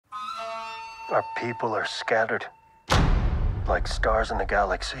Our people are scattered, like stars in the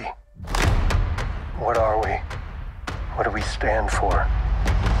galaxy. What are we? What do we stand for?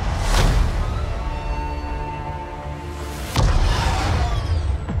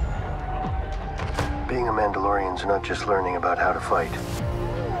 Being a Mandalorian's not just learning about how to fight.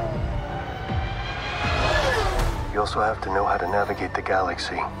 You also have to know how to navigate the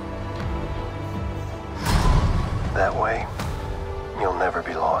galaxy. That way, you'll never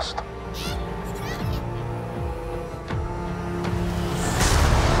be lost.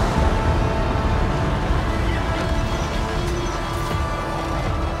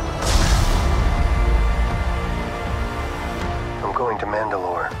 I'm going to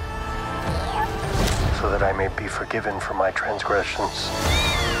Mandalore so that I may be forgiven for my transgressions.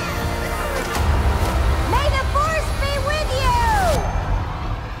 May the Force be with you!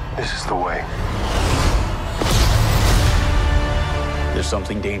 This is the way. There's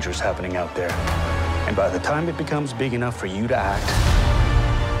something dangerous happening out there. And by the time it becomes big enough for you to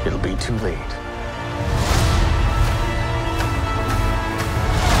act, it'll be too late.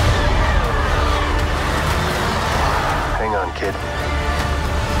 Hang on, kid.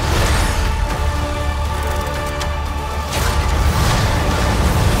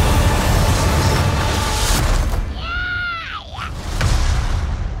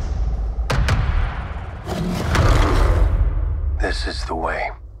 This is the way.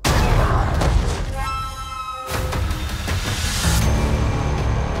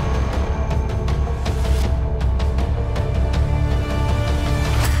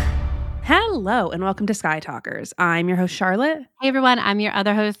 Hello, and welcome to Sky Talkers. I'm your host, Charlotte. Hey everyone, I'm your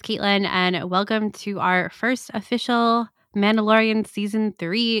other host, Caitlin, and welcome to our first official Mandalorian Season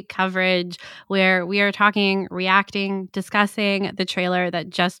 3 coverage, where we are talking, reacting, discussing the trailer that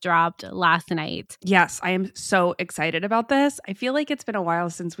just dropped last night. Yes, I am so excited about this. I feel like it's been a while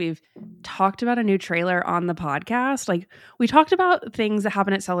since we've talked about a new trailer on the podcast. Like, we talked about things that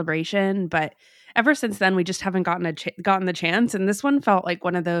happen at Celebration, but ever since then, we just haven't gotten the chance. And this one felt like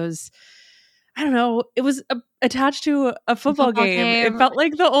one of those, I don't know, it was attached to a football game. It felt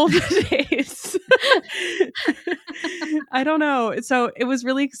like the old days. I don't know. So it was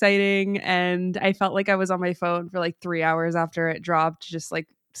really exciting. And I felt like I was on my phone for like 3 hours after it dropped, just like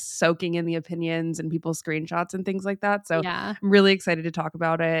soaking in the opinions and people's screenshots and things like that. So Yeah. I'm really excited to talk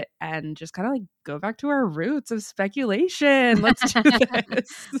about it and just kind of like go back to our roots of speculation. Let's do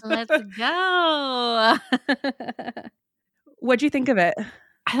this. Let's go. What'd you think of it?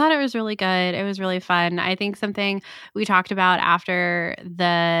 I thought it was really good. It was really fun. I think something we talked about after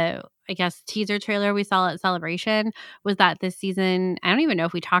the, I guess, teaser trailer we saw at Celebration was that this season, I don't even know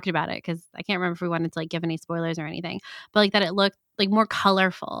if we talked about it because I can't remember if we wanted to like give any spoilers or anything, but like that it looked like more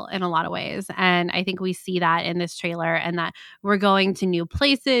colorful in a lot of ways. And I think we see that in this trailer, and that we're going to new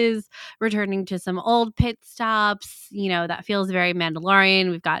places, returning to some old pit stops, you know, that feels very Mandalorian.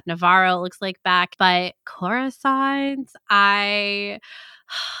 We've got Navarro, it looks like, back, but Coruscant, I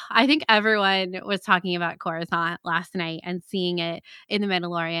think everyone was talking about Coruscant last night, and seeing it in The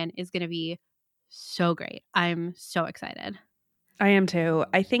Mandalorian is going to be so great. I'm so excited. I am too.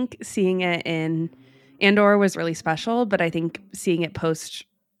 I think seeing it in Andor was really special, but I think seeing it post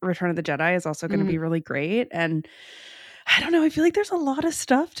Return of the Jedi is also going to be really great. And I don't know, I feel like there's a lot of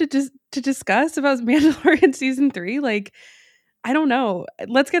stuff to discuss about Mandalorian Season 3. Like, I don't know.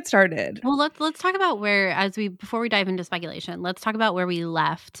 Let's get started. Well, let's talk about before we dive into speculation, let's talk about where we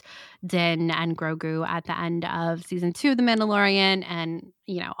left Din and Grogu at the end of Season 2 of The Mandalorian, and,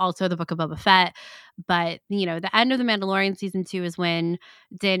 you know, also the Book of Boba Fett. But, you know, the end of The Mandalorian Season 2 is when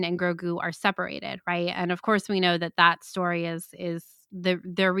Din and Grogu are separated, right? And of course, we know that story is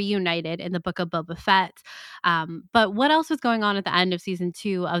they're reunited in the Book of Boba Fett. But what else was going on at the end of Season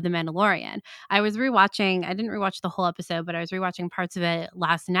 2 of The Mandalorian? I didn't rewatch the whole episode, but I was rewatching parts of it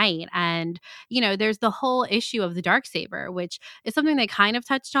last night. And, you know, there's the whole issue of the Darksaber, which is something they kind of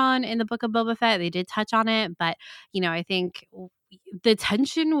touched on in the Book of Boba Fett. They did touch on it, but, you know, I think the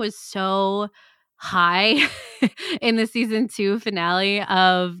tension was so high in the Season 2 finale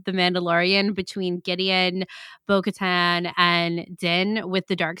of The Mandalorian between Gideon, Bo-Katan, and Din with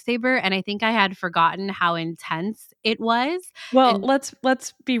the Darksaber, and I think I had forgotten how intense it was. Well, And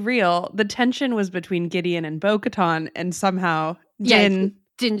let's be real. The tension was between Gideon and Bo-Katan, and somehow Din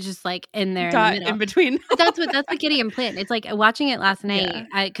Din just like in there got in the in between. But that's what Gideon planned. It's like watching it last night,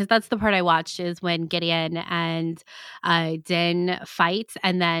 because that's the part I watched, is when Gideon and Din fight,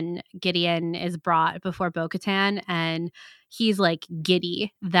 and then Gideon is brought before Bo-Katan, and he's like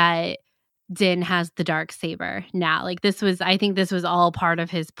giddy that Din has the dark saber now. Like I think this was all part of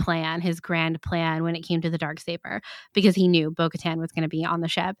his plan, his grand plan when it came to the dark saber, because he knew Bo-Katan was going to be on the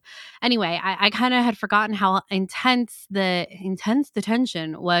ship. Anyway, I kind of had forgotten how intense the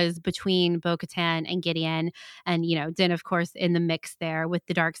tension was between Bo-Katan and Gideon, and Din, of course, in the mix there with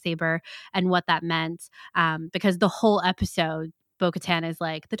the dark saber and what that meant. Because the whole episode, Bo-Katan is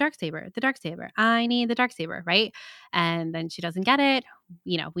like, the dark saber, I need the dark saber, right? And then she doesn't get it.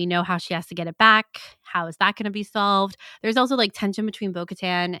 We know how she has to get it back. How is that going to be solved? There's also like tension between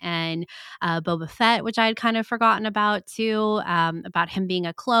Bo-Katan and Boba Fett, which I had kind of forgotten about too, about him being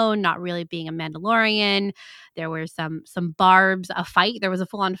a clone, not really being a Mandalorian. There were some barbs, a fight. There was a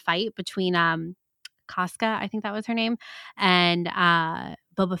full-on fight between Casca, I think that was her name, and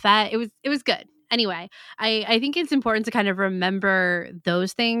Boba Fett. It was good. Anyway, I think it's important to kind of remember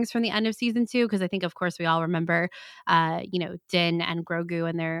those things from the end of season 2, because I think, of course, we all remember, Din and Grogu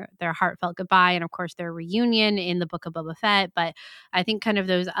and their heartfelt goodbye, and of course their reunion in the Book of Boba Fett. But I think kind of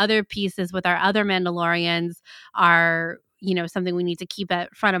those other pieces with our other Mandalorians are, something we need to keep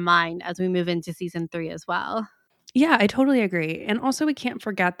at front of mind as we move into season 3 as well. Yeah, I totally agree. And also, we can't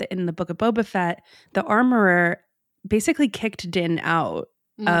forget that in the Book of Boba Fett, the Armorer basically kicked Din out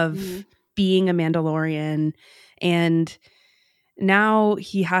of being a Mandalorian, and now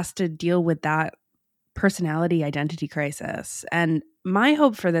he has to deal with that personality identity crisis. And my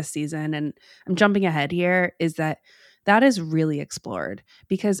hope for this season, and I'm jumping ahead here, is that is really explored,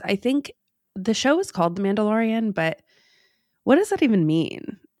 because I think the show is called The Mandalorian, but what does that even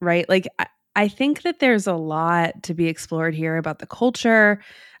mean, right? Like, I think that there's a lot to be explored here about the culture,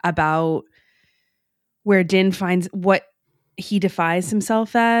 about where Din finds what he defines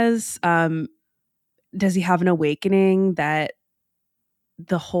himself as. Does he have an awakening that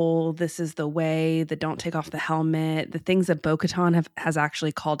the whole "this is the way," the "don't take off the helmet," the things that Bo-Katan has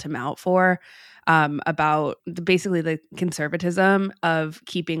actually called him out for, about basically the conservatism of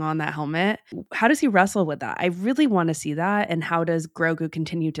keeping on that helmet? How does he wrestle with that? I really want to see that. And how does Grogu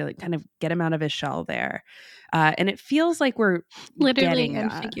continue to kind of get him out of his shell there? And it feels like we're literally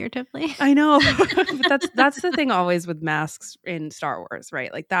and that. figuratively. I know. But that's the thing always with masks in Star Wars,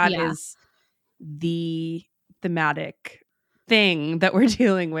 right? Like that is the thematic thing that we're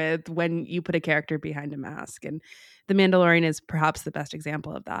dealing with when you put a character behind a mask. And The Mandalorian is perhaps the best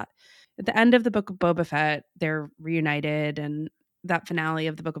example of that. At the end of the Book of Boba Fett, they're reunited, and that finale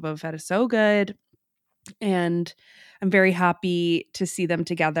of the Book of Boba Fett is so good. And I'm very happy to see them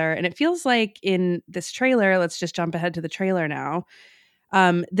together. And it feels like in this trailer, let's just jump ahead to the trailer now.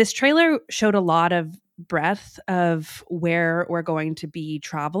 This trailer showed a lot of breadth of where we're going to be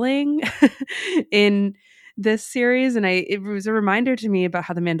traveling in this series. And it was a reminder to me about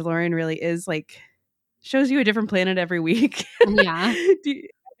how The Mandalorian really is like, shows you a different planet every week. Yeah.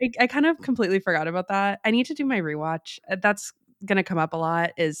 I kind of completely forgot about that. I need to do my rewatch. That's going to come up a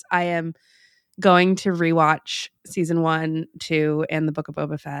lot. Is I am going to rewatch season 1, 2, and the Book of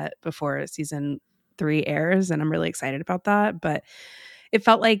Boba Fett before season 3 airs. And I'm really excited about that. But it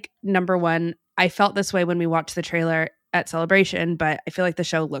felt like, number one, I felt this way when we watched the trailer at Celebration, but I feel like the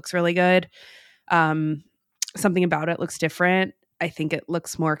show looks really good. Something about it looks different. I think it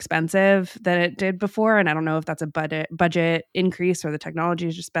looks more expensive than it did before. And I don't know if that's a budget increase or the technology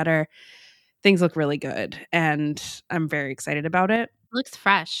is just better. Things look really good. And I'm very excited about it. It looks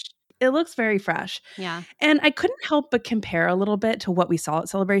fresh. It looks very fresh. Yeah. And I couldn't help but compare a little bit to what we saw at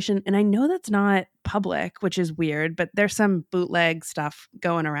Celebration. And I know that's not public, which is weird, but there's some bootleg stuff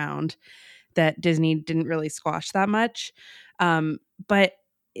going around that Disney didn't really squash that much. But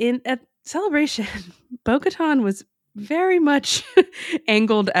at Celebration, Bo-Katan was very much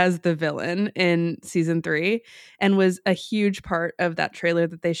angled as the villain in season 3 and was a huge part of that trailer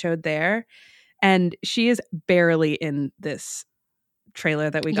that they showed there. And she is barely in this trailer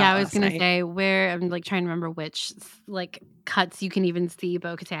that we got. Yeah, I was gonna say, where I'm like trying to remember which like cuts you can even see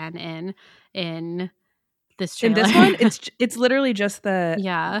Bo-Katan in this trailer. In this one, it's literally just the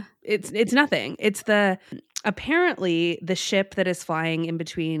It's nothing. It's apparently the ship that is flying in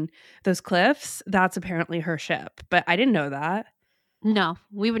between those cliffs. That's apparently her ship, but I didn't know that. No,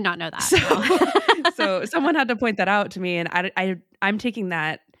 we would not know that. So someone had to point that out to me, and I'm taking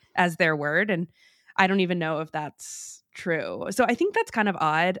that as their word, and I don't even know if that's true. So I think that's kind of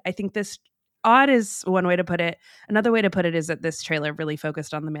odd. I think this odd is one way to put it. Another way to put it is that this trailer really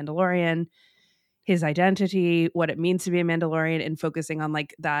focused on the Mandalorian, his identity, what it means to be a Mandalorian, and focusing on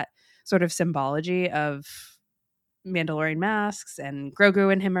like that sort of symbology of Mandalorian masks, and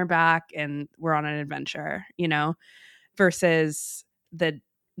Grogu and him are back and we're on an adventure, versus the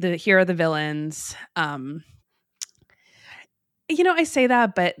here are the villains. I say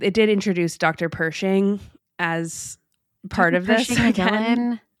that, but it did introduce Dr. Pershing as part of this Pershing again.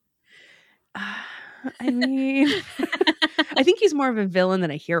 villain? I mean, I think he's more of a villain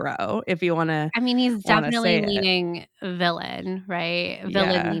than a hero, if you want to. I mean, he's wanna definitely say it. leaning villain, right?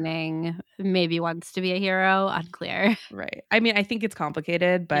 Villain Yeah. leaning, maybe wants to be a hero, unclear. Right. I mean, I think it's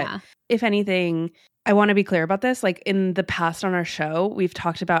complicated, but Yeah. if anything, I want to be clear about this. Like in the past on our show, we've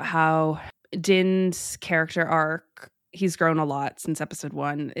talked about how Din's character arc, he's grown a lot since episode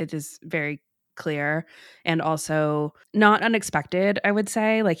 1. It is very clear and also not unexpected, I would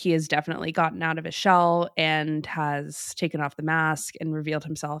say. Like he has definitely gotten out of his shell and has taken off the mask and revealed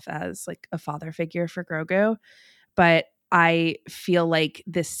himself as like a father figure for Grogu. But I feel like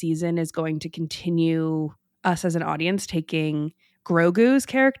this season is going to continue us as an audience taking Grogu's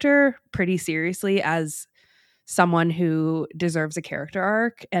character pretty seriously as someone who deserves a character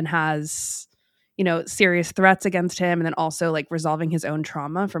arc and has, serious threats against him, and then also like resolving his own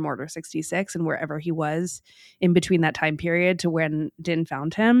trauma from Order 66 and wherever he was in between that time period to when Din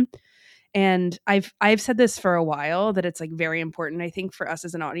found him. And I've said this for a while that it's like very important, I think, for us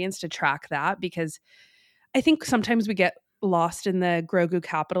as an audience to track that, because I think sometimes we get lost in the Grogu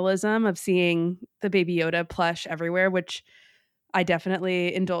capitalism of seeing the Baby Yoda plush everywhere, which I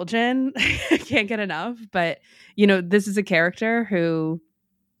definitely indulge in. Can't get enough. But, this is a character who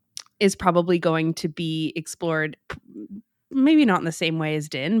is probably going to be explored, maybe not in the same way as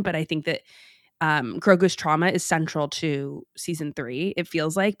Din, but I think that Grogu's trauma is central to season 3, it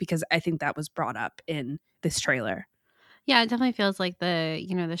feels like, because I think that was brought up in this trailer. Yeah, it definitely feels like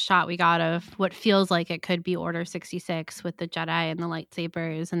the shot we got of what feels like it could be Order 66 with the Jedi and the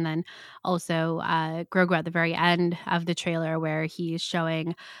lightsabers, and then also Grogu at the very end of the trailer where he's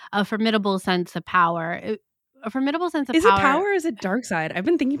showing a formidable sense of power. A formidable sense of Is power. it power or is it dark side? I've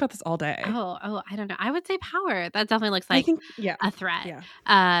been thinking about this all day. Oh, I don't know. I would say power. That definitely looks I like think, yeah. a threat. Yeah.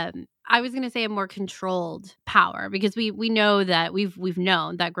 I was going to say a more controlled power, because we know that we've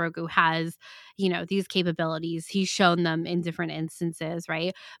known that Grogu has, these capabilities. He's shown them in different instances,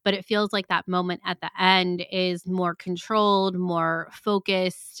 right? But it feels like that moment at the end is more controlled, more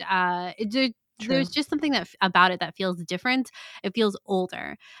focused. There's just something about it that feels different. It feels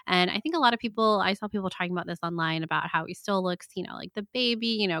older. And I think a lot of people, I saw people talking about this online about how he still looks, like the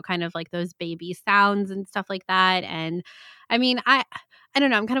baby, kind of like those baby sounds and stuff like that. And I mean, I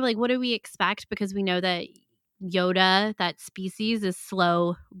don't know. I'm kind of like, what do we expect? Because we know that Yoda, that species, is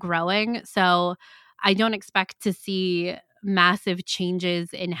slow growing. So I don't expect to see massive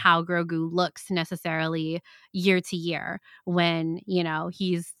changes in how Grogu looks necessarily year to year when,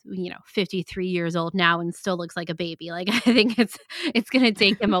 he's, 53 years old now and still looks like a baby. Like I think it's going to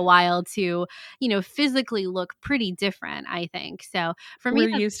take him a while to, physically look pretty different, I think. So for me,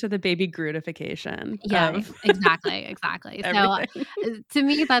 we're used to the baby Grutification. Yeah, exactly. So to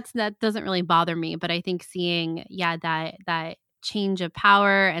me, that doesn't really bother me, but I think seeing, that change of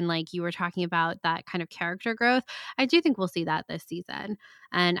power and like you were talking about that kind of character growth, I do think we'll see that this season.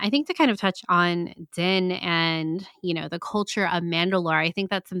 And I think to kind of touch on Din and, the culture of Mandalore, I think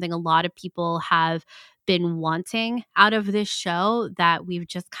that's something a lot of people have been wanting out of this show that we've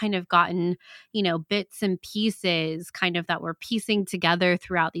just kind of gotten, bits and pieces kind of that we're piecing together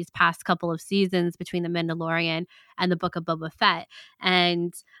throughout these past couple of seasons between The Mandalorian and the Book of Boba Fett.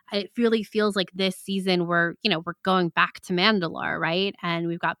 And it really feels like this season we're going back to Mandalore, right? And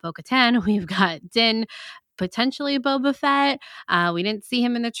we've got Bo-Katan, we've got Din, potentially Boba Fett. We didn't see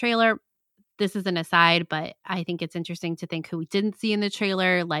him in the trailer. This is an aside, but I think it's interesting to think who we didn't see in the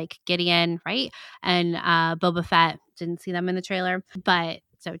trailer, like Gideon, right? And Boba Fett, didn't see them in the trailer. But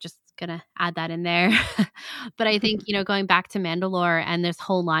so just gonna add that in there. But I think, going back to Mandalore and this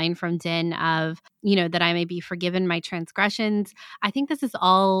whole line from Din of, that I may be forgiven my transgressions, I think this is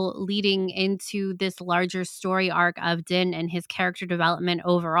all leading into this larger story arc of Din and his character development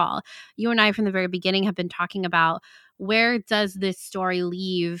overall. You and I from the very beginning have been talking about, where does this story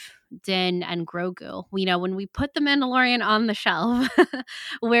leave Din and Grogu? When we put the Mandalorian on the shelf,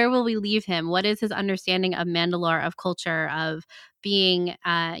 where will we leave him? What is his understanding of Mandalore, of culture, of being,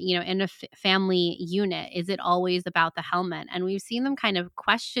 in a family unit? Is it always about the helmet? And we've seen them kind of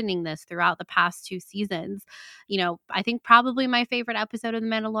questioning this throughout the past 2 seasons. I think probably my favorite episode of The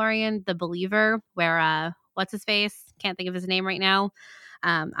Mandalorian, The Believer, where what's his face? Can't think of his name right now.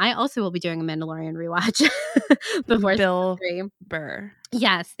 I also will be doing a Mandalorian rewatch before Bill season 3. Burr.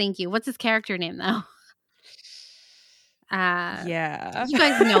 Yes, thank you. What's his character name though? Yeah. You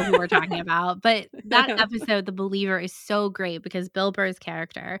guys know who we're talking about. But that episode, The Believer, is so great because Bill Burr's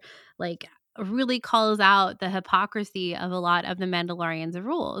character, like, really calls out the hypocrisy of a lot of the Mandalorian's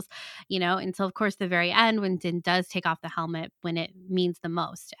rules, until of course the very end when Din does take off the helmet when it means the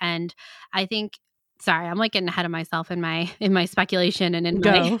most. And I think, sorry, I'm like getting ahead of myself in my speculation and in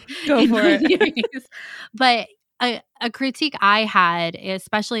Go in for my it. theories. But a critique I had,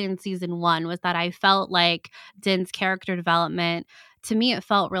 especially in season 1, was that I felt like Din's character development, to me, it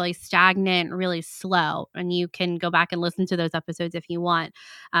felt really stagnant, really slow. And you can go back and listen to those episodes if you want,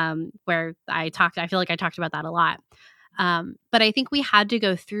 where I feel like I talked about that a lot. But I think we had to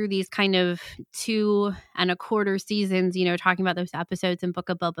go through these kind of 2.25 seasons, talking about those episodes in Book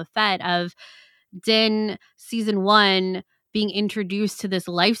of Boba Fett of Din season 1 being introduced to this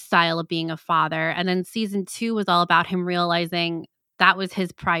lifestyle of being a father. And then season 2 was all about him realizing that was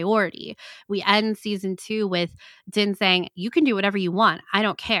his priority. We end season 2 with Din saying, you can do whatever you want. I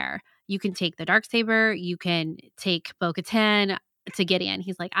don't care. You can take the Darksaber. You can take Bo-Katan to Gideon.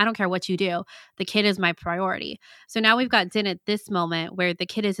 He's like, I don't care what you do. The kid is my priority. So now we've got Din at this moment where the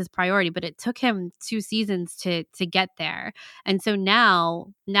kid is his priority, but it took him 2 seasons to get there. And so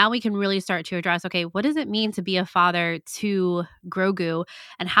now we can really start to address, okay, what does it mean to be a father to Grogu?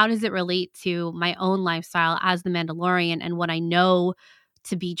 And how does it relate to my own lifestyle as the Mandalorian and what I know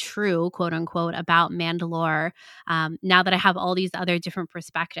to be true, quote unquote, about Mandalore, now that I have all these other different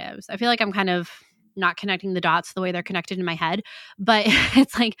perspectives? I feel like I'm kind of not connecting the dots the way they're connected in my head. But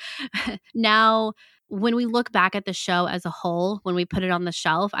it's like now when we look back at the show as a whole, when we put it on the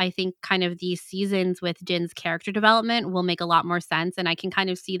shelf, I think kind of these seasons with Din's character development will make a lot more sense. And I can kind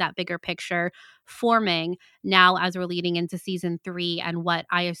of see that bigger picture forming now as we're leading into season 3 and what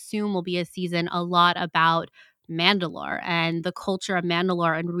I assume will be a season a lot about Mandalore and the culture of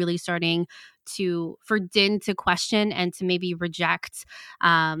Mandalore, and really starting for Din to question and to maybe reject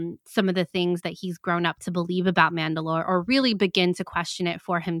some of the things that he's grown up to believe about Mandalore, or really begin to question it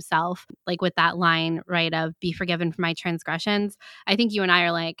for himself. Like with that line, right, of be forgiven for my transgressions. I think you and I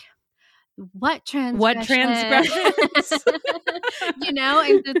are like, what transgressions? What transgressions? And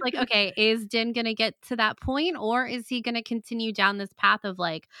it's like, okay, is Din going to get to that point, or is he going to continue down this path of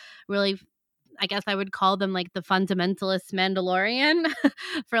like really, I guess I would call them like the fundamentalist Mandalorian,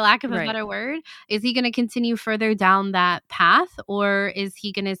 for lack of a better word? Is he going to continue further down that path, or is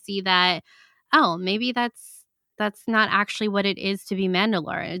he going to see that, oh, maybe that's not actually what it is to be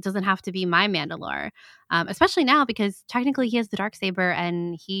Mandalore? It doesn't have to be my Mandalore, especially now because technically he has the Darksaber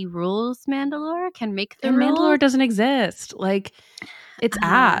and he rules Mandalore, can make the rules. Mandalore doesn't exist. Like, it's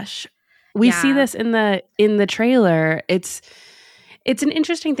Ash. We see this in the trailer. It's an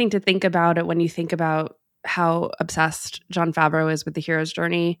interesting thing to think about it when you think about how obsessed Jon Favreau is with the hero's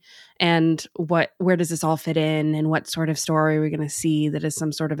journey, and where does this all fit in, and what sort of story are we going to see that is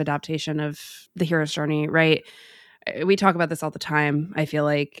some sort of adaptation of the hero's journey, right? We talk about this all the time, I feel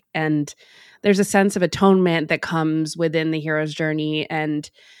like, and there's a sense of atonement that comes within the hero's journey, and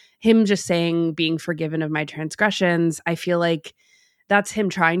him just saying being forgiven of my transgressions, I feel like that's him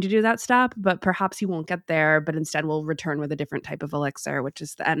trying to do that step, but perhaps he won't get there, but instead will return with a different type of elixir, which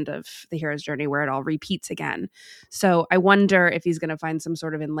is the end of the hero's journey where it all repeats again. So I wonder if he's going to find some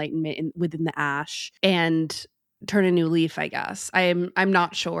sort of enlightenment within the ash and turn a new leaf, I guess. I'm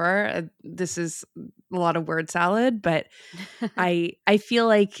not sure. This is a lot of word salad, but I feel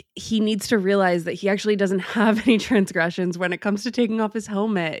like he needs to realize that he actually doesn't have any transgressions when it comes to taking off his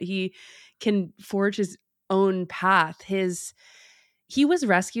helmet. He can forge his own path. He was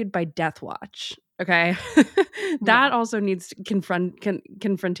rescued by Death Watch. Okay. That also needs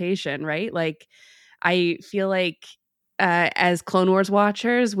confrontation, right? Like, I feel like as Clone Wars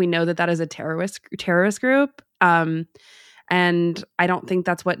watchers, we know that is a terrorist group. And I don't think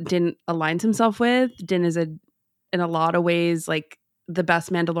that's what Din aligns himself with. Din is in a lot of ways like the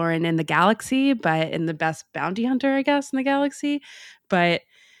best Mandalorian in the galaxy, but in the best bounty hunter, I guess, in the galaxy. But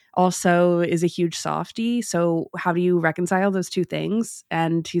also is a huge softie. So how do you reconcile those two things?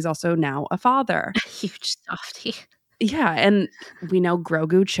 And he's also now a father. Huge softie. Yeah. And we know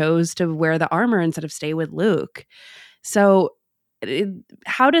Grogu chose to wear the armor instead of stay with Luke. So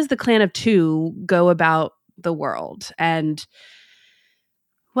how does the Clan of Two go about the world? And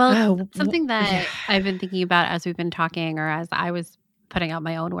something that I've been thinking about as we've been talking, or as I was putting out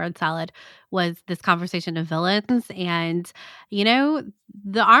my own word salad, was this conversation of villains. And,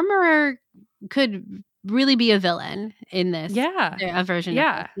 the Armorer could really be a villain in this a version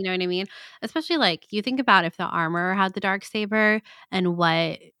of this, you know what I mean? Especially like you think about if the Armorer had the Darksaber and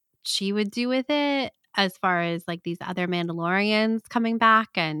what she would do with it as far as like these other Mandalorians coming back.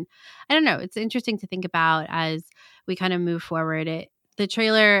 And I don't know, it's interesting to think about as we kind of move forward. The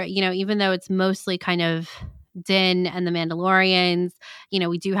trailer, even though it's mostly kind of Din and the Mandalorians.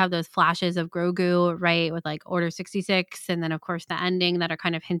 We do have those flashes of Grogu, right, with like Order 66, and then of course the ending that are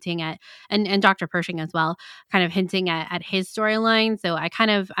kind of hinting at, and Dr. Pershing as well, kind of hinting at his storyline. So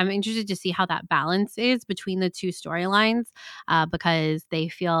I'm interested to see how that balance is between the two storylines, because they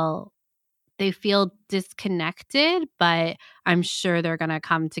feel disconnected, but I'm sure they're going to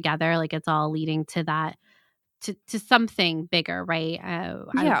come together. Like it's all leading to that, to something bigger, right?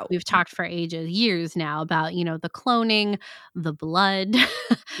 Yeah. We've talked for years now about, the cloning, the blood,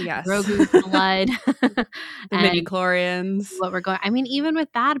 Yes. Grogu's blood, The and midi-chlorians. what we're going. I mean, even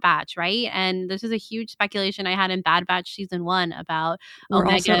with Bad Batch, right? And this is a huge speculation I had in Bad Batch season 1 about We're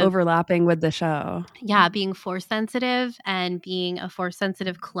Omega also overlapping with the show. Yeah, being force sensitive and being a force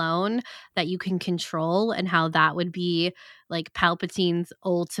sensitive clone that you can control, and how that would be like Palpatine's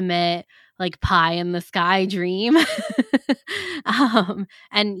ultimate like pie in the sky dream. And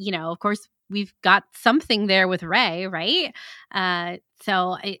of course we've got something there with Rey, right?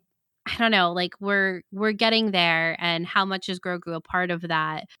 So I don't know, like we're getting there, and how much is Grogu a part of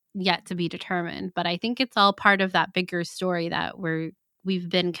that yet to be determined. But I think it's all part of that bigger story that we've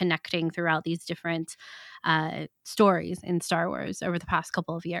been connecting throughout these different stories in Star Wars over the past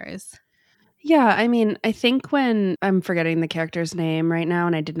couple of years. Yeah, I mean, I think when I'm forgetting the character's name right now,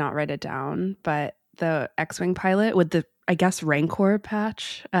 and I did not write it down, but the X-Wing pilot with the, I guess, Rancor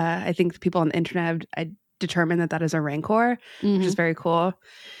patch. I think the people on the internet have determined that is a Rancor, which is very cool.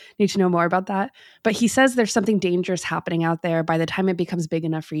 Need to know more about that. But he says there's something dangerous happening out there. By the time it becomes big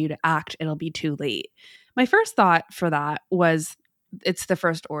enough for you to act, it'll be too late. My first thought for that was it's the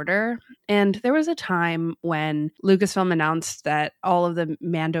First Order. And there was a time when Lucasfilm announced that all of the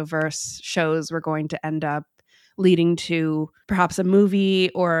Mandoverse shows were going to end up leading to perhaps a movie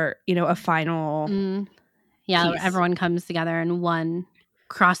or, a final Yeah, piece. everyone comes together in one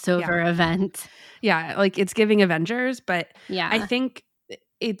crossover event. Yeah, like it's giving Avengers, but Yeah. I think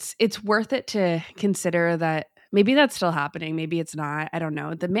it's worth it to consider that maybe that's still happening. Maybe it's not. I don't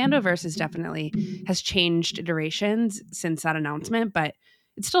know. The Mandoverse is definitely has changed iterations since that announcement, but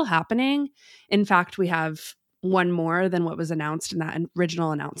it's still happening. In fact, we have one more than what was announced in that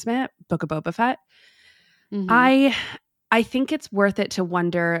original announcement, Book of Boba Fett. I think it's worth it to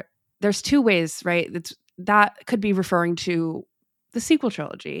wonder. There's two ways, right? That could be referring to the sequel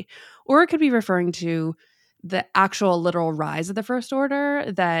trilogy, or it could be referring to the actual literal rise of the First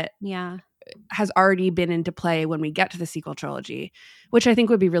Order that has already been into play when we get to the sequel trilogy, which I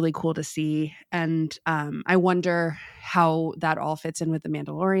think would be really cool to see. And I wonder how that all fits in with the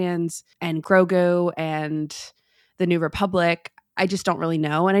Mandalorians and Grogu and the New Republic. I just don't really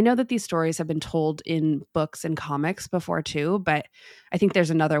know. And I know that these stories have been told in books and comics before too, but I think there's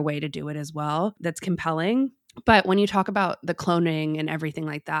another way to do it as well that's compelling. But when you talk about the cloning and everything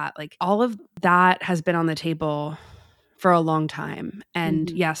like that, like all of that has been on the table for a long time. And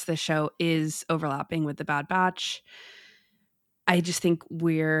yes, the show is overlapping with the Bad Batch. I just think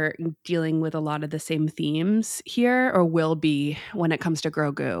we're dealing with a lot of the same themes here, or will be, when it comes to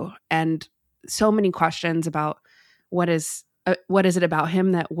Grogu. And so many questions about what is it about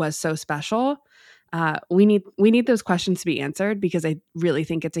him that was so special? We need those questions to be answered, because I really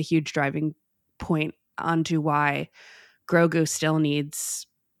think it's a huge driving point onto why Grogu still needs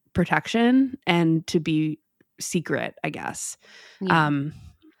protection and to be secret, I guess.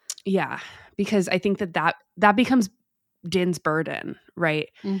 Because I think that becomes Din's burden, right?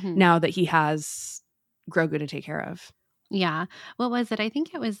 Now that he has Grogu to take care of. Yeah. What was it? I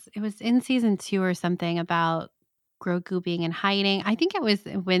think it was in season 2 or something about Grogu being in hiding. I think it was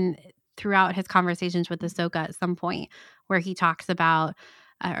when throughout his conversations with Ahsoka at some point where he talks about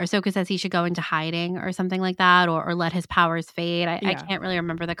Ahsoka says he should go into hiding or something like that, or let his powers fade. I can't really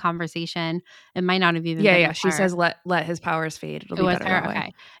remember the conversation. It might not have even been Yeah. She says let his powers fade. It'll be better that way.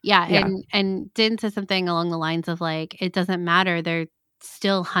 Okay. Yeah. And Din says something along the lines of like, it doesn't matter. They're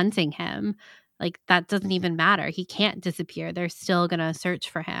still hunting him. Like that doesn't even matter. He can't disappear. They're still going to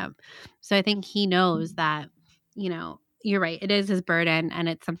search for him. So I think he knows that, you're right. It is his burden, and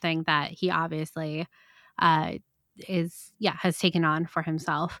it's something that he obviously has taken on for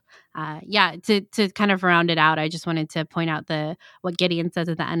himself. To kind of round it out, I just wanted to point out what Gideon says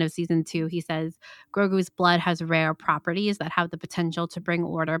at the end of season 2. He says Grogu's blood has rare properties that have the potential to bring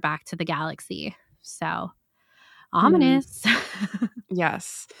order back to the galaxy. So ominous.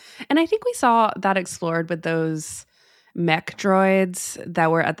 Yes. And I think we saw that explored with those mech droids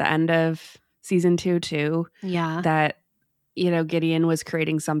that were at the end of season 2 too. Yeah. That, Gideon was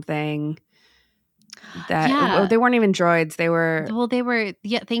creating something that they weren't even droids. They were.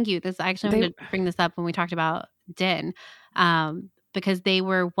 Thank you. I wanted to bring this up when we talked about Din. because they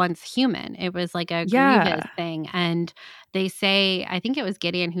were once human. It was like a Yeah. grievous thing. And they say, I think it was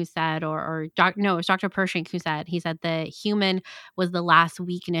Gideon who said, no, it was Dr. Pershing who said, he said the human was the last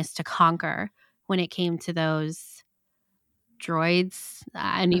weakness to conquer when it came to those droids,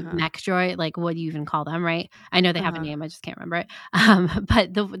 mech droid, like what do you even call them, right? I know they have a name, I just can't remember it.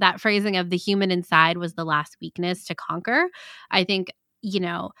 But that phrasing of the human inside was the last weakness to conquer. I think,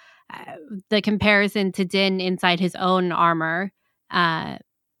 the comparison to Din inside his own armor,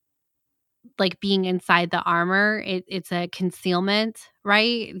 like being inside the armor, it's a concealment,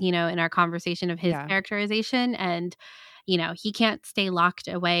 right? In our conversation of his characterization, and he can't stay locked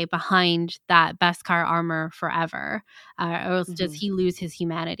away behind that Beskar armor forever, or else does he lose his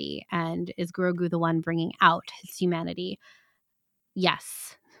humanity? And is Grogu the one bringing out his humanity?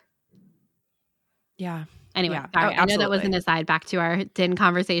 Yes. Yeah. Anyway, Yeah. sorry, I know that was absolutely. an aside back to our Din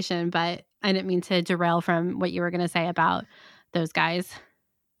conversation, but I didn't mean to derail from what you were going to say about those guys.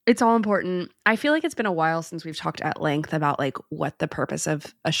 It's all important. I feel like it's been a while since we've talked at length about like what the purpose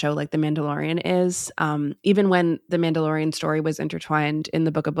of a show like The Mandalorian is. Even when the Mandalorian story was intertwined in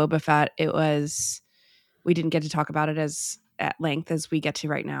the Book of Boba Fett, we didn't get to talk about it as at length as we get to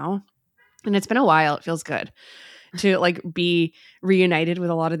right now. And it's been a while. It feels good to like be reunited with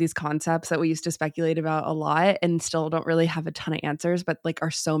a lot of these concepts that we used to speculate about a lot and still don't really have a ton of answers, but like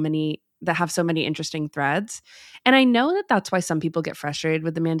have so many interesting threads. And I know that that's why some people get frustrated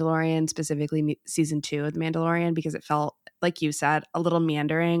with The Mandalorian, specifically season 2 of The Mandalorian, because it felt, like you said, a little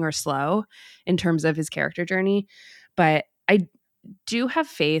meandering or slow in terms of his character journey. But I do have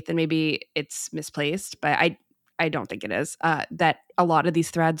faith, and maybe it's misplaced, but I don't think it is, that a lot of these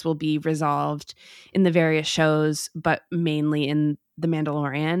threads will be resolved in the various shows, but mainly in The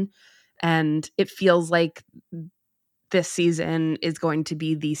Mandalorian. And it feels like this season is going to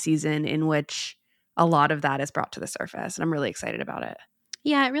be the season in which a lot of that is brought to the surface. And I'm really excited about it.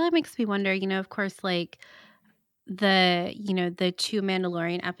 Yeah, it really makes me wonder, of course, like the 2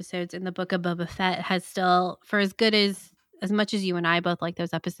 Mandalorian episodes in the Book of Boba Fett has still, for as good as much as you and I both like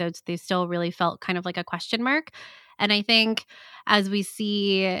those episodes, they still really felt kind of like a question mark. And I think as we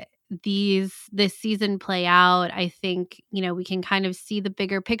see this season play out, I think, we can kind of see the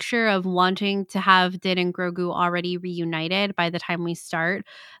bigger picture of wanting to have Din and Grogu already reunited by the time we start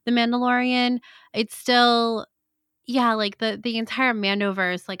The Mandalorian. It's still, yeah, like the entire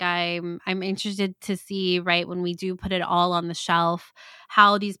Mandoverse, like I'm interested to see, right, when we do put it all on the shelf,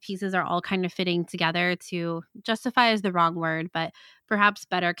 how these pieces are all kind of fitting together to justify is the wrong word, but perhaps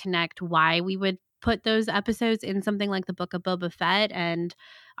better connect why we would put those episodes in something like the Book of Boba Fett. And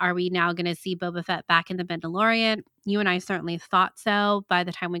are we now going to see Boba Fett back in the Mandalorian? You and I certainly thought so by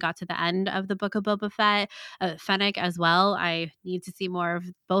the time we got to the end of the Book of Boba Fett. Fennec as well. I need to see more of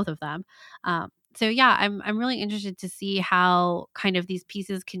both of them. So yeah, I'm really interested to see how kind of these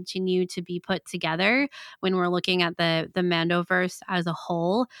pieces continue to be put together when we're looking at the Mandoverse as a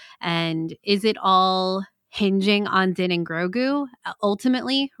whole. And is it all hinging on Din and Grogu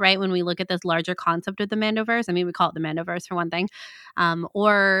ultimately, right? When we look at this larger concept of the Mandoverse, I mean, we call it the Mandoverse for one thing,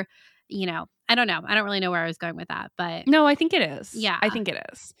 or I don't know. I don't really know where I was going with that, but no, I think it is. Yeah, I think it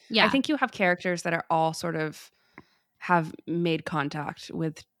is. Yeah, I think you have characters that are all sort of have made contact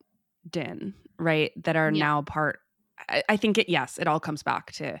with Din, right? That are now part. I think it all comes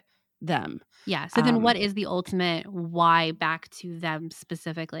back to them. Yeah. So then what is the ultimate why back to them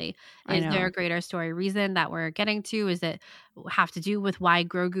specifically? Is there a greater story reason that we're getting to? Is it have to do with why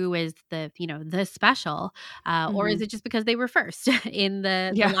Grogu is the special? Or is it just because they were first in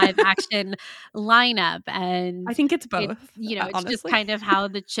the live action lineup? And I think it's both. It's just kind of how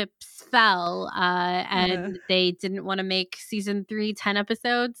the chips fell. And they didn't want to make season 3 10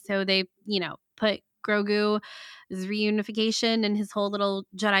 episodes. So they, put Grogu's reunification and his whole little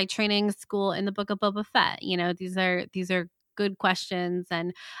Jedi training school in the Book of Boba Fett. These are good questions,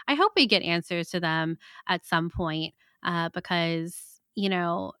 and I hope we get answers to them at some point, because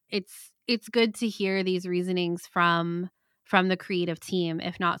it's good to hear these reasonings from the creative team,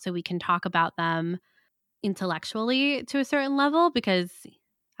 if not so we can talk about them intellectually to a certain level, because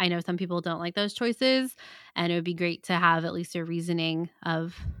I know some people don't like those choices, and it would be great to have at least a reasoning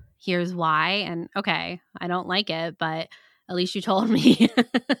of here's why, and okay, I don't like it, but at least you told me.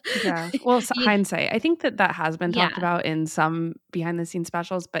 Yeah. Well, hindsight. I think that has been talked about in some behind the scenes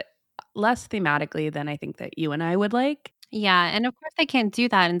specials, but less thematically than I think that you and I would like. Yeah. And of course they can't do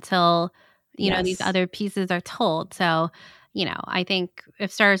that until, these other pieces are told. So, I think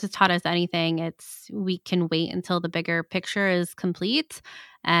if Star Wars has taught us anything, we can wait until the bigger picture is complete.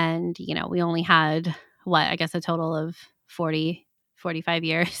 And, we only had a total of 40 45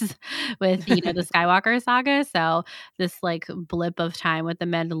 years with, the Skywalker saga. So this like blip of time with the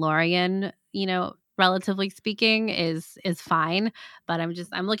Mandalorian, relatively speaking, is fine. But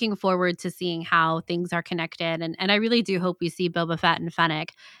I'm looking forward to seeing how things are connected. And I really do hope we see Boba Fett and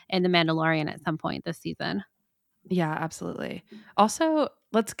Fennec in the Mandalorian at some point this season. Yeah, absolutely. Also,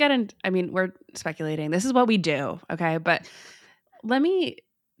 let's get in. I mean, we're speculating. This is what we do. Okay. But let me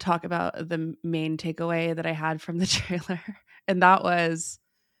talk about the main takeaway that I had from the trailer. And that was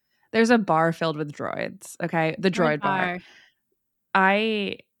there's a bar filled with droids. Okay. The droid bar.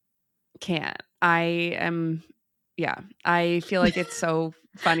 I can't. I feel like it's so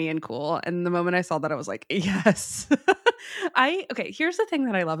funny and cool. And the moment I saw that, I was like, yes. Here's the thing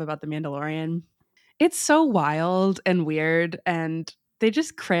that I love about The Mandalorian. It's so wild and weird, and they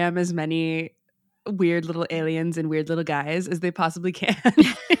just cram as many weird little aliens and weird little guys as they possibly can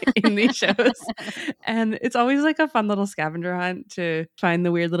in these shows. And it's always like a fun little scavenger hunt to find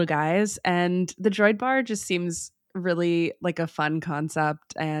the weird little guys. And the droid bar just seems really like a fun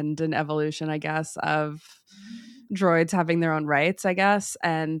concept and an evolution, I guess, of droids having their own rights, I guess.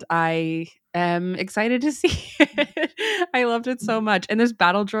 And I am excited to see it. I loved it so much. And there's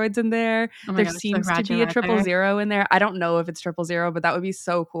battle droids in there. There seems to be a 000 in there. I don't know if it's 000, but that would be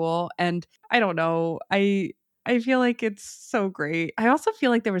so cool. And I don't know. I feel like it's so great. I also feel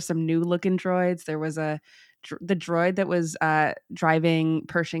like there were some new looking droids. There was the droid that was driving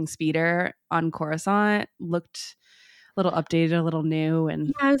Pershing Speeder on Coruscant looked a little updated, a little new, and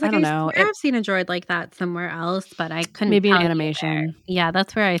yeah, I was like, I don't know. I've seen a droid like that somewhere else, but I couldn't. Maybe an animation. Yeah,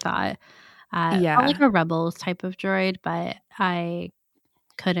 that's where I thought. Like a Rebels type of droid, but I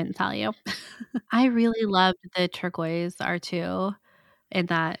couldn't tell you. I really loved the turquoise R2 in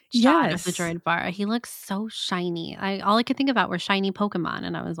that shot of the droid bar. He looks so shiny. All I could think about were shiny Pokemon,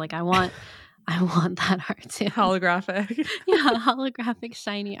 and I was like, I want that R2. Holographic. Yeah, holographic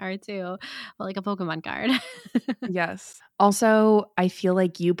shiny R2. Like a Pokemon card. Yes. Also, I feel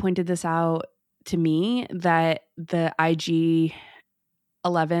like you pointed this out to me that the IG-11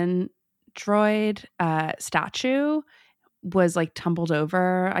 droid statue was like tumbled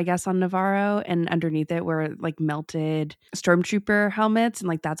over, I guess, on Navarro, and underneath it were like melted stormtrooper helmets, and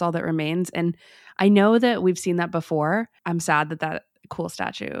like that's all that remains. And I know that we've seen that before. I'm sad that cool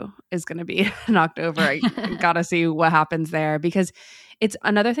statue is going to be knocked over. I gotta see what happens there, because it's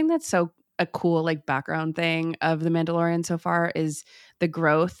another thing that's so a cool like background thing of The Mandalorian so far is the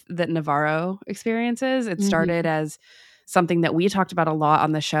growth that Navarro experiences. It started as something that we talked about a lot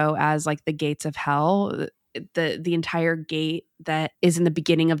on the show as like the gates of hell. The entire gate that is in the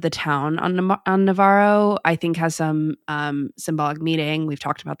beginning of the town on Navarro, I think, has some symbolic meaning. We've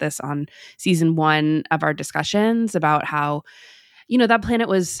talked about this on season 1 of our discussions about how that planet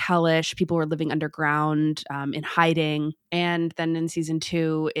was hellish. People were living underground in hiding. And then in season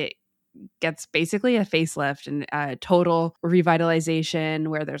 2, it gets basically a facelift and a total revitalization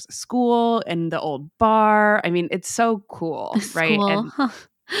where there's a school and the old bar. I mean, it's so cool, right? And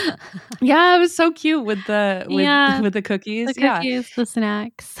yeah, it was so cute with the cookies. The cookies, the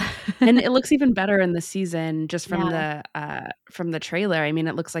snacks. And it looks even better in the season just from the trailer. I mean,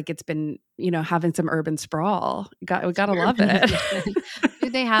 it looks like it's been, having some urban sprawl. We gotta love it. Do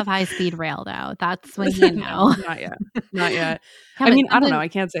they have high speed rail though? That's when you know. Not yet. Yeah, I mean, I don't know. I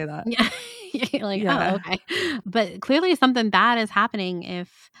can't say that. Yeah. Oh, okay. But clearly something bad is happening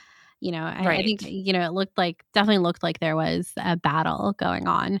if I think, it definitely looked like there was a battle going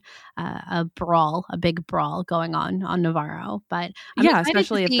on, a big brawl going on Navarro. But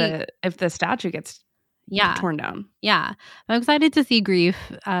especially if the statue gets torn down. Yeah. I'm excited to see Greef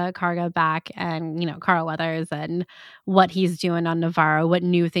Karga back and, Carl Weathers and what he's doing on Navarro, what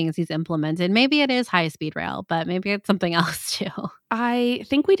new things he's implemented. Maybe it is high speed rail, but maybe it's something else too. I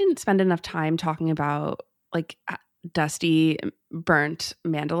think we didn't spend enough time talking about like dusty, burnt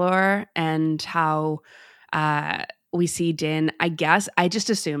Mandalore and how we see Din. I guess I just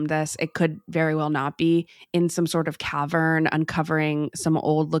assumed this. It could very well not be in some sort of cavern uncovering some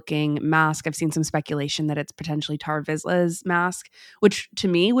old looking mask. I've seen some speculation that it's potentially Tar Vizsla's mask, which to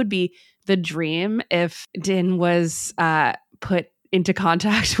me would be the dream if Din was put into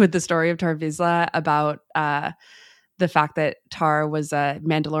contact with the story of Tar Vizsla about the fact that Tar was a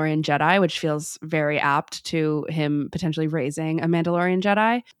Mandalorian Jedi, which feels very apt to him potentially raising a Mandalorian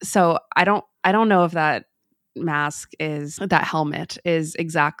Jedi. So I don't know if that helmet is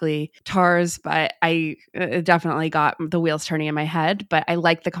exactly Tar's, but I definitely got the wheels turning in my head. But I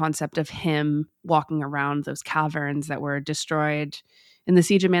like the concept of him walking around those caverns that were destroyed in the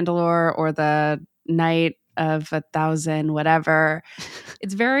Siege of Mandalore or the night of 1,000 whatever.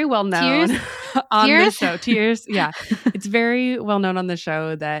 It's very well known Tears? on the Tears? show. Tears. Yeah. It's very well known on the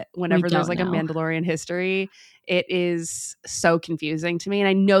show that whenever there's don't like a know. Mandalorian history, it is so confusing to me. And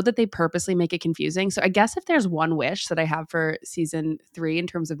I know that they purposely make it confusing. So I guess if there's one wish that I have for season 3 in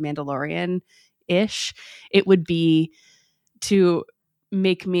terms of Mandalorian-ish, it would be to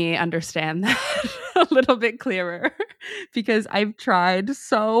make me understand that a little bit clearer, because I've tried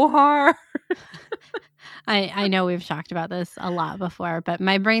so hard. I know we've talked about this a lot before, but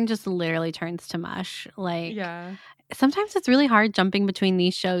my brain just literally turns to mush. Like, Yeah. sometimes it's really hard jumping between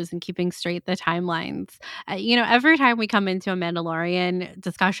these shows and keeping straight the timelines. Every time we come into a Mandalorian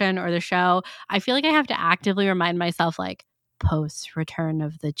discussion or the show, I feel like I have to actively remind myself, like, post Return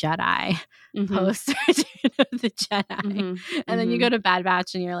of the Jedi, post Return of the Jedi. And then you go to Bad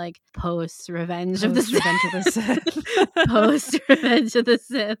Batch and you're like, post Revenge of the Sith. Post Revenge of the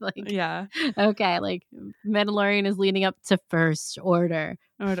Sith. Like, Yeah. okay, like Mandalorian is leading up to First Order.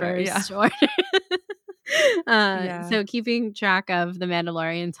 First Order. So keeping track of the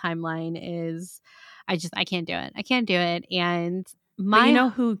Mandalorian timeline is, I can't do it. I can't do it. And But you know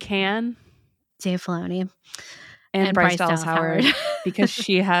who can? Dave Filoni. And Bryce Dallas Howard, because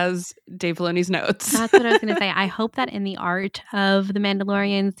she has Dave Filoni's notes. That's what I was going to say. I hope that in the art of The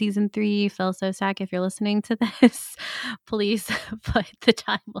Mandalorian season 3, Phil Sosak, if you're listening to this, please put the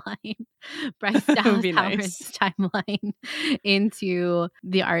timeline, Bryce Dallas Howard's timeline, into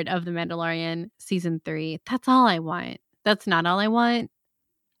the art of The Mandalorian season 3. That's all I want. That's not all I want.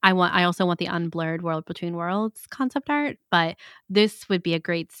 I also want the unblurred World Between Worlds concept art, but this would be a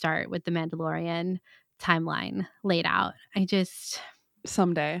great start with The Mandalorian timeline laid out.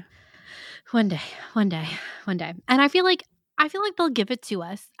 Someday. One day. And I feel like they'll give it to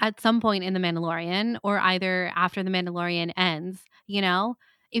us at some point in The Mandalorian, or either after The Mandalorian ends.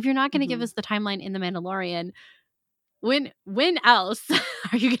 If you're not going to give us the timeline in The Mandalorian, when else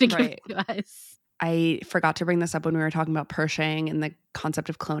are you going to give it to us? I forgot to bring this up when we were talking about Pershing and the concept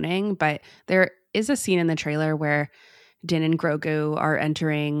of cloning, but there is a scene in the trailer where Din and Grogu are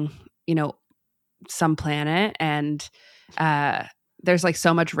entering, some planet, and there's like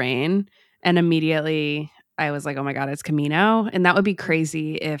so much rain, and immediately I was like, oh my god, it's Kamino. And that would be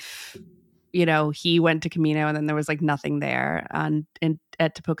crazy if he went to Kamino and then there was like nothing there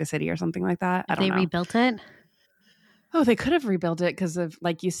at Tapoka City or something like that. I don't know. They rebuilt it? Oh, they could have rebuilt it because of,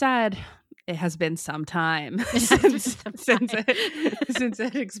 like you said, it has been some time since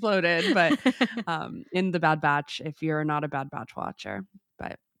it exploded. But in the Bad Batch, if you're not a Bad Batch watcher,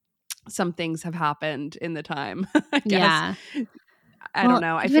 but some things have happened in the time. I guess. Yeah. I don't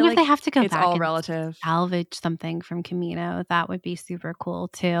know. I feel like they have to go it's back all and relative. Salvage something from Kamino, that would be super cool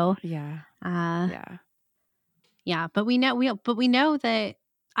too. Yeah. Yeah. But we know that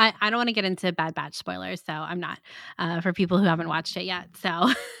I don't want to get into Bad Batch spoilers, so I'm not for people who haven't watched it yet.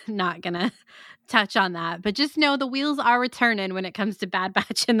 So not gonna touch on that. But just know the wheels are returning when it comes to Bad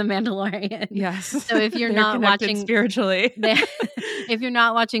Batch and The Mandalorian. Yes. So if you're not watching spiritually, if you're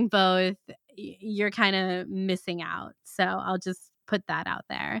not watching both, you're kind of missing out. So I'll just put that out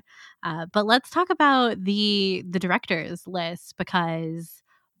there. But let's talk about the directors list, because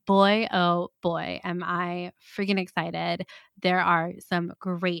boy, oh boy, am I freaking excited. There are some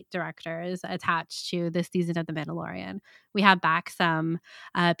great directors attached to this season of The Mandalorian. We have back some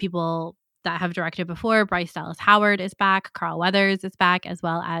people that have directed before. Bryce Dallas Howard is back. Carl Weathers is back, as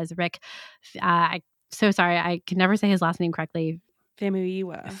well as Rick. I'm so sorry, I can never say his last name correctly.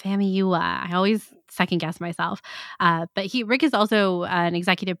 Famuyiwa. I always second guess myself. But Rick is also an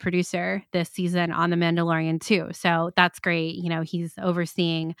executive producer this season on The Mandalorian too. So that's great. He's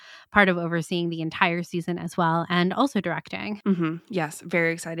part of overseeing the entire season as well, and also directing. Mm-hmm. Yes,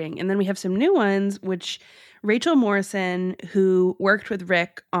 very exciting. And then we have some new ones, which Rachel Morrison, who worked with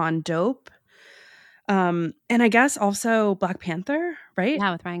Rick on Dope. And I guess also Black Panther, right?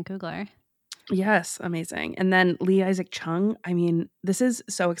 Yeah, with Ryan Coogler. Yes, amazing. And then Lee Isaac Chung. I mean, this is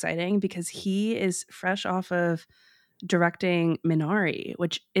so exciting because he is fresh off of directing Minari,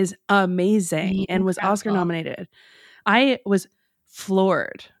 which is amazing and was Oscar nominated. I was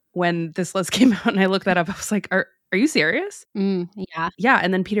floored when this list came out and I looked that up. I was like, are you serious? Yeah. Yeah.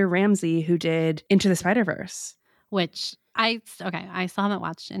 And then Peter Ramsey, who did Into the Spider-Verse. Which I still haven't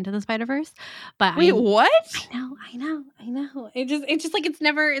watched Into the Spider-Verse, but wait, what? I know. It's just like it's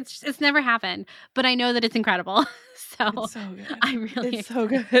never happened, but I know that it's incredible. So, It's so good. I'm really It's so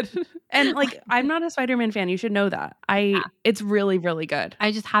good. And like, I'm not a Spider-Man fan. You should know that. It's really, really good.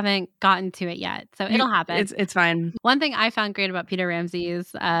 I just haven't gotten to it yet. So it'll happen. It's fine. One thing I found great about Peter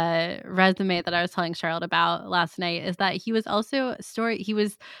Ramsey's resume that I was telling Charlotte about last night is that he was also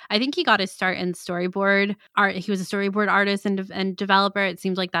I think he got his start in storyboard art. He was a storyboard artist and developer. It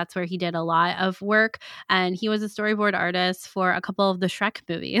seems like that's where he did a lot of work. And he was a storyboard artist for a couple of the Shrek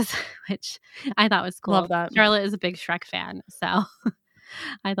movies, which I thought was cool. Love that. Charlotte is a big Shrek fan, so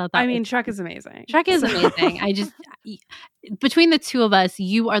I thought that. I mean, Shrek is amazing. Shrek is amazing. I just between the two of us,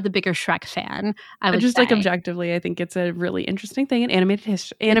 you are the bigger Shrek fan. I would just say. like objectively, I think it's a really interesting thing in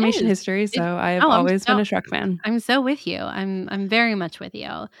animation history. So I have always been a Shrek fan. I'm so with you. I'm very much with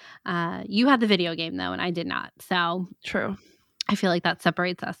you. You had the video game though, and I did not. So true. I feel like that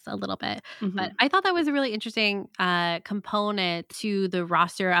separates us a little bit. Mm-hmm. But I thought that was a really interesting component to the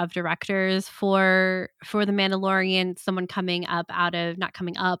roster of directors for The Mandalorian. Someone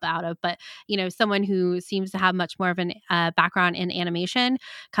but someone who seems to have much more of an background in animation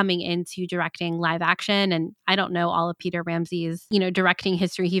coming into directing live action. And I don't know all of Peter Ramsey's, directing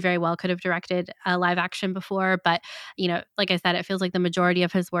history. He very well could have directed a live action before. But, like I said, it feels like the majority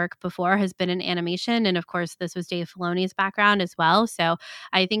of his work before has been in animation. And of course, this was Dave Filoni's background as well. So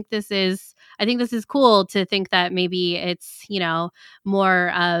I think this is cool to think that maybe it's,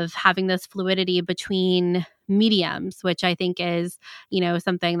 more of having this fluidity between mediums, which I think is,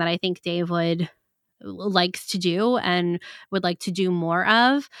 something that I think Dave likes to do and would like to do more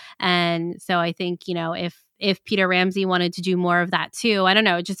of. And so I think, if Peter Ramsey wanted to do more of that too, I don't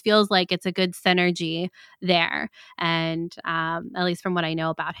know, it just feels like it's a good synergy there. And at least from what I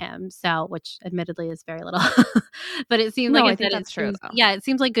know about him, so which admittedly is very little, but it seems like I think that's true. Yeah, it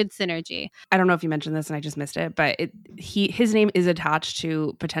seems like good synergy. I don't know if you mentioned this and I just missed it, but his name is attached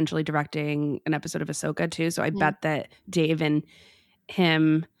to potentially directing an episode of Ahsoka too. So I bet that Dave and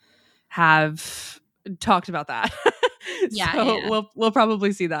him have talked about that. We'll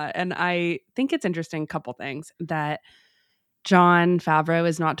probably see that. And I think it's interesting, couple things, that Jon Favreau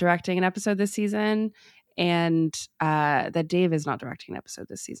is not directing an episode this season and that Dave is not directing an episode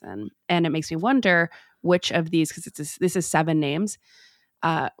this season. And it makes me wonder which of these, because this is 7 names,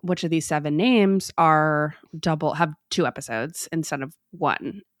 which of these 7 names have 2 episodes instead of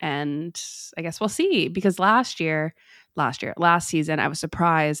 1. And I guess we'll see, because last season, I was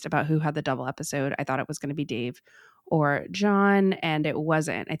surprised about who had the double episode. I thought it was going to be Dave or Jon, and it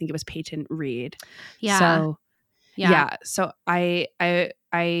wasn't. I think it was Peyton Reed. Yeah. So So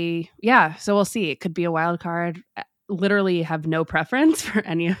so we'll see. It could be a wild card. Literally have no preference for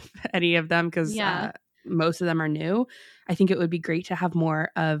any of them, because most of them are new. I think it would be great to have more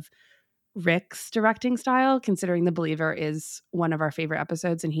of Rick's directing style, considering The Believer is one of our favorite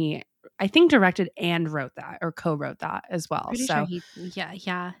episodes, and he, I think, directed and wrote that, or co-wrote that as well. Pretty so sure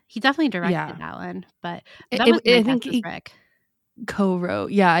he definitely directed that one, but I think he Rick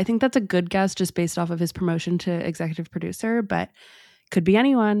co-wrote. Yeah, I think that's a good guess just based off of his promotion to executive producer, but could be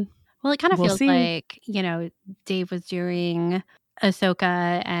anyone. Well, it kind of feels like, Dave was doing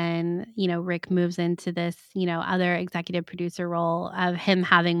Ahsoka and, Rick moves into this, other executive producer role of him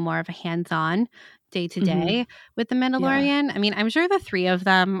having more of a hands-on day-to-day with The Mandalorian. Yeah. I mean, I'm sure the 3 of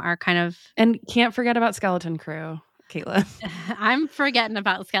them are kind of... And can't forget about Skeleton Crew, Caitlin. I'm forgetting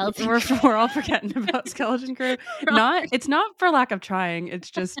about Skeleton Crew. We're all forgetting about Skeleton Crew. It's not for lack of trying.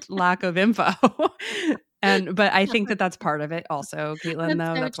 It's just lack of info. But I think that's part of it also, Caitlin,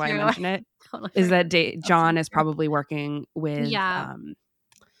 though. That's why I mention it. Totally is that Jon is probably working with...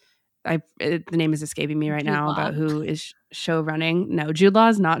 the name is escaping me right now about who is show running. No, Jude Law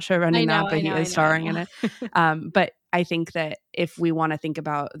is not show running now, but he is starring in it. But I think that if we want to think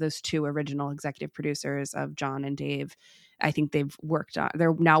about those 2 original executive producers of Jon and Dave, I think they're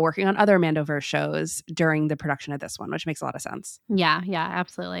now working on other Mandoverse shows during the production of this one, which makes a lot of sense. Yeah,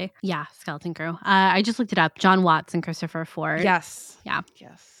 absolutely. Yeah, Skeleton Crew. I just looked it up. John Watts and Christopher Ford. Yes. Yeah.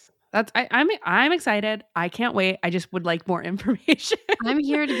 Yes. I'm excited. I can't wait. I just would like more information. I'm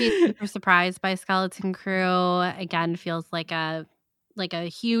here to be super surprised by Skeleton Crew. Again, feels like a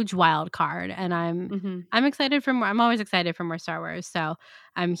huge wild card, and I'm excited for more. I'm always excited for more Star Wars, so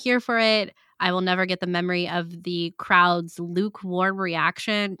I'm here for it. I will never get the memory of the crowd's lukewarm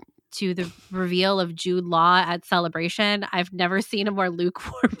reaction to the reveal of Jude Law at Celebration. I've never seen a more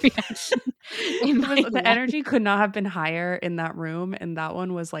lukewarm reaction. The energy could not have been higher in that room, and that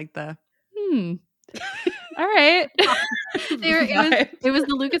one was like the all right. It was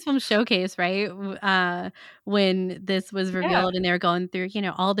the Lucasfilm showcase, right? When this was revealed, and they were going through,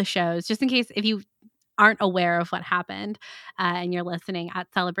 all the shows. Just in case, if you aren't aware of what happened and you're listening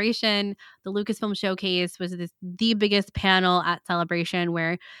at Celebration, the Lucasfilm Showcase was the biggest panel at Celebration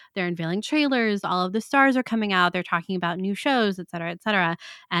where they're unveiling trailers, all of the stars are coming out, they're talking about new shows, et cetera,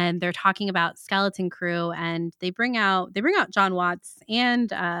 and they're talking about Skeleton Crew, and they bring out John Watts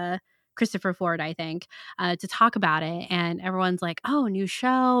and Christopher Ford, I think, to talk about it. And everyone's like, oh, new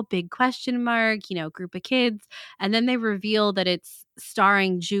show, big question mark, group of kids. And then they reveal that it's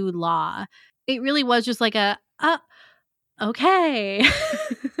starring Jude Law. It really was just like okay.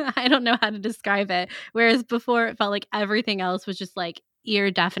 I don't know how to describe it. Whereas before it felt like everything else was just like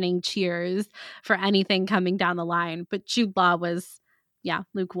ear-deafening cheers for anything coming down the line. But Jude Law was,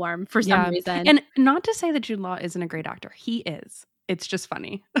 lukewarm for some reason. And not to say that Jude Law isn't a great actor. He is. It's just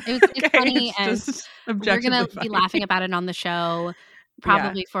funny. It's funny, and we're going to be laughing about it on the show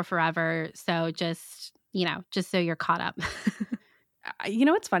probably for forever. So just so you're caught up.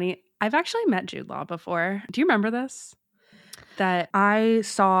 It's funny. I've actually met Jude Law before. Do you remember this? That I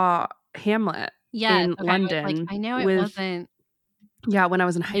saw Hamlet in London. I know it wasn't. Yeah, when I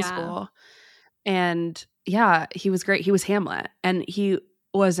was in high school. And he was great. He was Hamlet, and he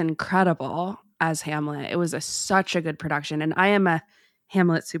was incredible as Hamlet. It was such a good production, and I am a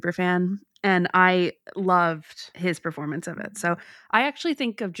Hamlet super fan, and I loved his performance of it. So I actually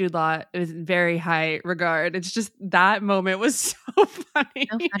think of Jude Law with very high regard. It's just that moment was so funny.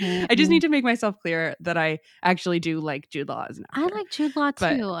 I just need to make myself clear that I actually do like Jude Law as an actor. I like Jude Law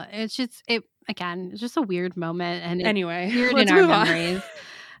too. It's just it's just a weird moment, and anyway, weird in our memories.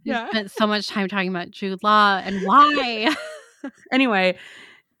 We spent so much time talking about Jude Law and why. Anyway,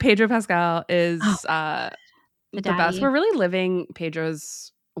 Pedro Pascal is the best. We're really living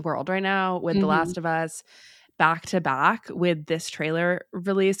Pedro's world right now with The Last of Us back to back with this trailer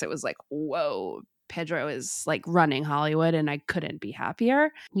release. It was like, whoa, Pedro is like running Hollywood, and I couldn't be happier.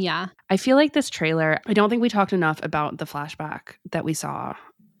 Yeah. I feel like this trailer, I don't think we talked enough about the flashback that we saw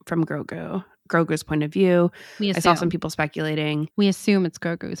from Grogu's point of view. I saw some people speculating. We assume it's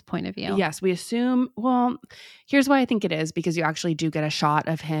Grogu's point of view. Yes, we assume. Well, here's why I think it is, because you actually do get a shot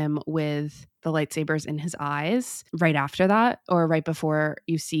of him with the lightsabers in his eyes right after that, or right before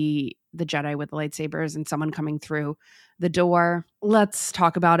you see the Jedi with the lightsabers and someone coming through the door. Let's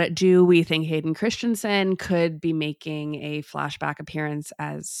talk about it. Do we think Hayden Christensen could be making a flashback appearance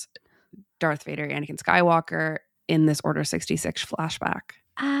as Darth Vader, Anakin Skywalker in this Order 66 flashback?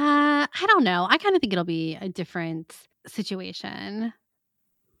 I don't know. I kind of think it'll be a different situation.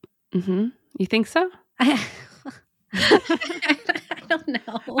 Mm-hmm. You think so? I don't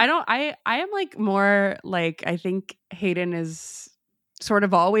know. I am like more like, I think Hayden is sort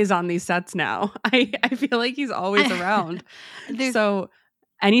of always on these sets now. I feel like he's always around. So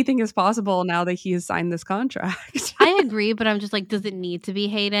anything is possible now that he has signed this contract. I agree, but I'm just like, does it need to be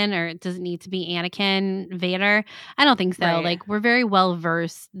Hayden, or does it need to be Anakin Vader? I don't think so. Right. Like, we're very well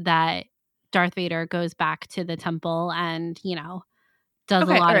versed that Darth Vader goes back to the temple and, does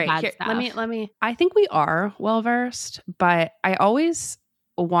a lot of bad stuff. Let me. I think we are well versed, but I always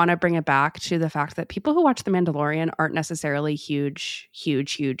want to bring it back to the fact that people who watch The Mandalorian aren't necessarily huge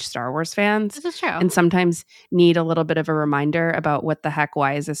Star Wars fans. This is true. And sometimes need a little bit of a reminder about what the heck,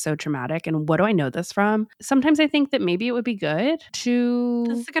 why is this so traumatic, and what do I know this from? Sometimes I think that maybe it would be good to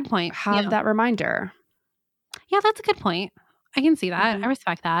That's a good point. Have that reminder. Yeah, that's a good point. I can see that. I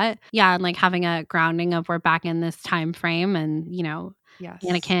respect that. Yeah, and like having a grounding of we're back in this time frame, and yes.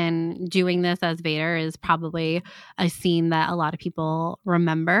 Anakin doing this as Vader is probably a scene that a lot of people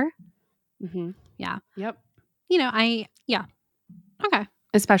remember. Mm-hmm. Yeah. Yep. Okay.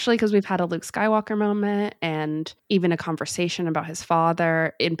 Especially because we've had a Luke Skywalker moment and even a conversation about his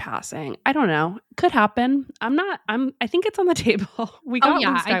father in passing. I don't know. Could happen. I think it's on the table. We got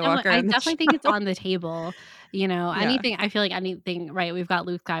Luke Skywalker. I definitely think it's on the table. Anything, I feel like anything, right? We've got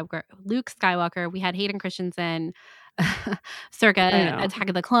Luke Skywalker. We had Hayden Christensen, circa Attack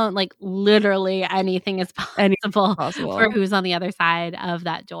of the Clone. Like, literally anything is possible for who's on the other side of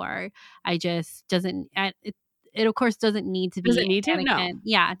that door. I just doesn't, it of course doesn't need to be. Does it need to? Anakin. No.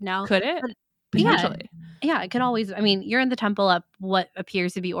 Yeah, no. Could it? Potentially. Yeah, it could always. I mean, you're in the temple at what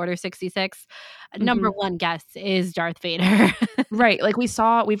appears to be Order 66. Number one guess is Darth Vader. Right. Like we've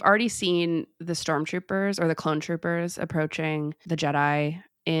already seen the stormtroopers or the clone troopers approaching the Jedi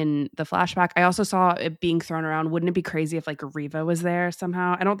in the flashback. I also saw it being thrown around. Wouldn't it be crazy if like Reva was there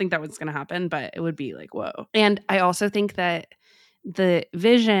somehow? I don't think that was going to happen, but it would be like, whoa. And I also think that the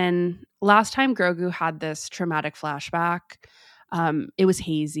vision, last time Grogu had this traumatic flashback, it was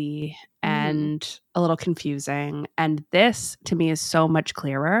hazy and and a little confusing. And this, to me, is so much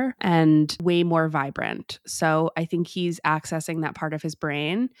clearer and way more vibrant. So I think he's accessing that part of his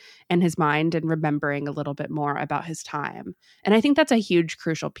brain and his mind and remembering a little bit more about his time. And I think that's a huge,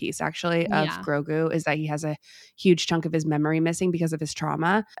 crucial piece, actually, of Grogu, is that he has a huge chunk of his memory missing because of his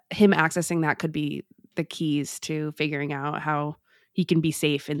trauma. Him accessing that could be the keys to figuring out how he can be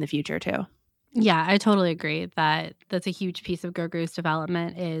safe in the future, too. Yeah, I totally agree that that's a huge piece of Grogu's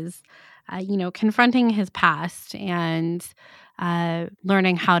development is, confronting his past and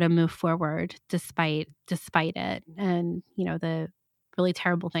learning how to move forward despite it. And, the really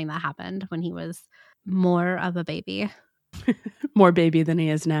terrible thing that happened when he was more of a baby. More baby than he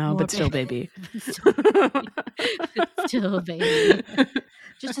is now, but still baby. Still baby.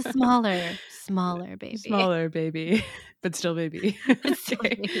 Just a smaller baby. Smaller baby, but still baby.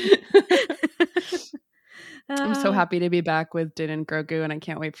 I'm so happy to be back with Din and Grogu, and I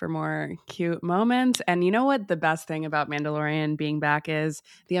can't wait for more cute moments. And you know what the best thing about Mandalorian being back is?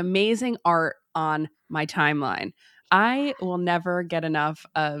 The amazing art on my timeline. I will never get enough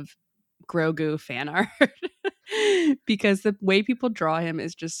of Grogu fan art because the way people draw him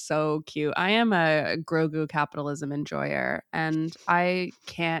is just so cute. I am a Grogu capitalism enjoyer, and I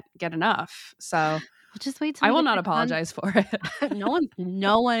can't get enough. So just wait till I will not apologize for it.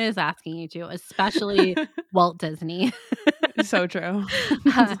 No one is asking you to, especially Walt Disney. So true.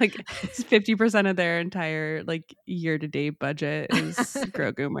 It's like 50% of their entire year-to-date budget is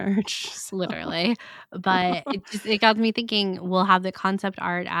Grogu merch. So. Literally. But it got me thinking we'll have the concept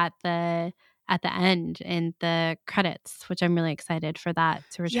art at the end in the credits, which I'm really excited for that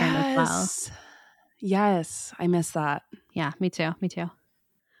to return as well. Yes, I miss that. Yeah, me too.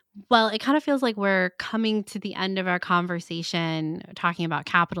 Well, it kind of feels like we're coming to the end of our conversation talking about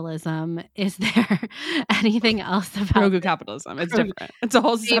capitalism. Is there anything else about Grogu capitalism? It's different. It's a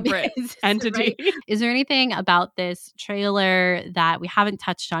whole separate entity. Right? Is there anything about this trailer that we haven't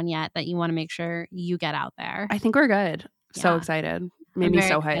touched on yet that you want to make sure you get out there? I think we're good. Yeah. So excited. Made me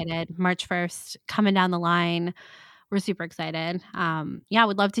so hyped. March 1st, coming down the line. We're super excited.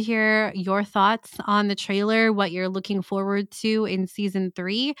 Would love to hear your thoughts on the trailer, what you're looking forward to in season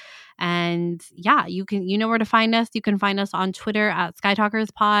 3. And you know where to find us. You can find us on Twitter at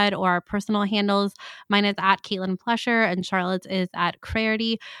SkyTalkersPod or our personal handles. Mine is at Caitlin Plesher and Charlotte's is at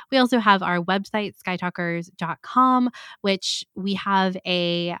Crarity. We also have our website, SkyTalkers.com, which we have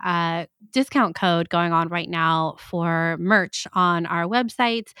a discount code going on right now for merch on our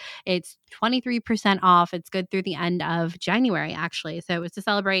website. It's 23% off. It's good through the end of January, actually. So it was to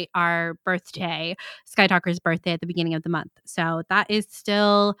celebrate our birthday, Sky Talker's birthday at the beginning of the month. So that is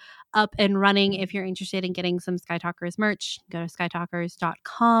still up and running. If you're interested in getting some Sky Talkers merch, go to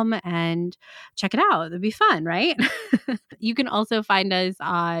skytalkers.com and check it out. It'd be fun, right? You can also find us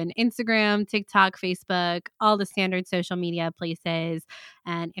on Instagram, TikTok, Facebook, all the standard social media places.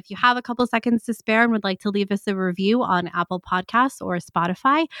 And if you have a couple seconds to spare and would like to leave us a review on Apple Podcasts or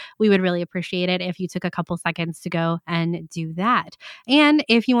Spotify, we would really appreciate it if you took a couple seconds to go and do that. And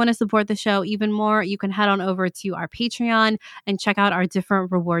if you want to support the show even more, you can head on over to our Patreon and check out our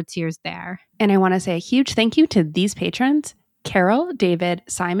different reward tiers there. And I want to say a huge thank you to these patrons: Carol, David,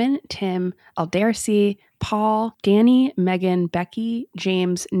 Simon, Tim, Aldarcy, Paul, Danny, Megan, Becky,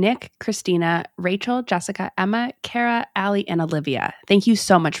 James, Nick, Christina, Rachel, Jessica, Emma, Kara, Allie, and Olivia. Thank you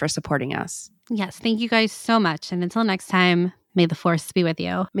so much for supporting us. Yes, thank you guys so much. And until next time, may the Force be with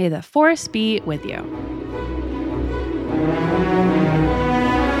you. May the Force be with you.